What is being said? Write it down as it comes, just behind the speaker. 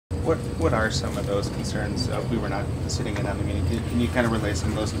What are some of those concerns? We were not sitting in on the meeting. Can you kind of relay some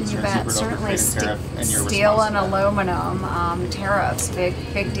of those concerns You bet. Certainly, steel and aluminum tariffs,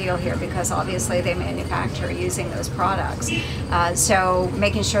 big deal here, because obviously they manufacture using those products. So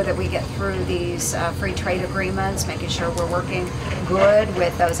making sure that we get through these free trade agreements, making sure we're working good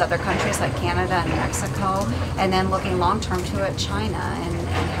with those other countries like Canada and Mexico, and then looking long term to it, China, and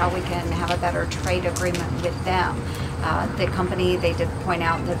how we can have a better trade agreement with them. The company, they did point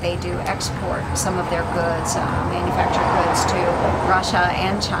out that they do export some of their goods, manufactured goods, to Russia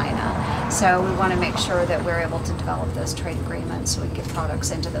and China. So we want to make sure that we're able to develop those trade agreements so we get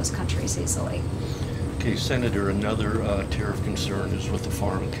products into those countries easily. Okay, Senator, another tariff concern is with the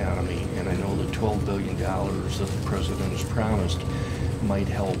farm economy, and I know the $12 billion that the President has promised might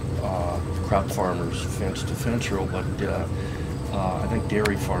help crop farmers fence to fence row, but I think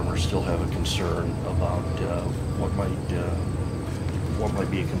dairy farmers still have a concern about what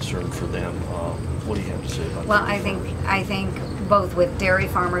might be a concern for them. What do you have to say about that? Well, I think both with dairy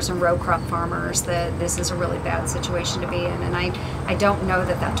farmers and row crop farmers that this is a really bad situation to be in, and I don't know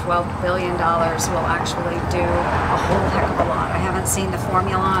that $12 billion will actually do a whole heck of a lot. I haven't seen the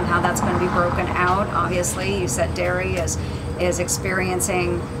formula on how that's going to be broken out. Obviously, you said dairy is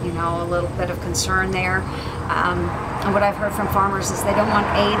experiencing, a little bit of concern there. And what I've heard from farmers is they don't want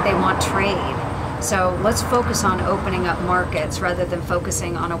aid, they want trade. So let's focus on opening up markets rather than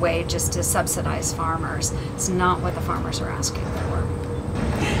focusing on a way just to subsidize farmers. It's not what the farmers are asking for.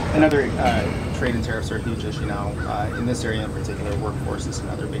 Another trade and tariffs are a huge issue now. In this area in particular, workforce is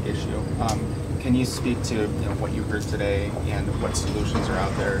another big issue. Can you speak to what you heard today and what solutions are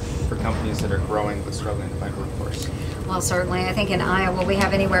out there for companies that are growing but struggling to find workforce? Well, certainly. I think in Iowa we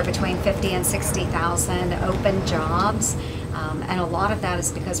have anywhere between 50 and 60,000 open jobs. And a lot of that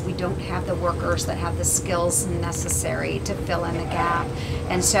is because we don't have the workers that have the skills necessary to fill in the gap.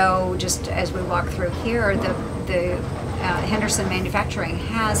 And so just as we walk through here, the Henderson Manufacturing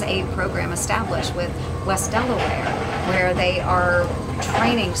has a program established with West Delaware where they are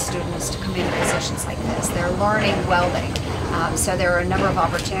training students to come into positions like this. They're learning welding. So there are a number of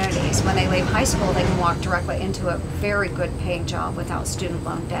opportunities. When they leave high school, they can walk directly into a very good paying job without student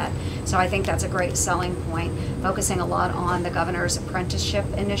loan debt. So I think that's a great selling point. Focusing a lot on the governor's apprenticeship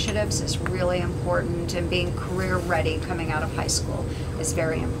initiatives is really important, and being career ready coming out of high school is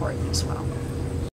very important as well.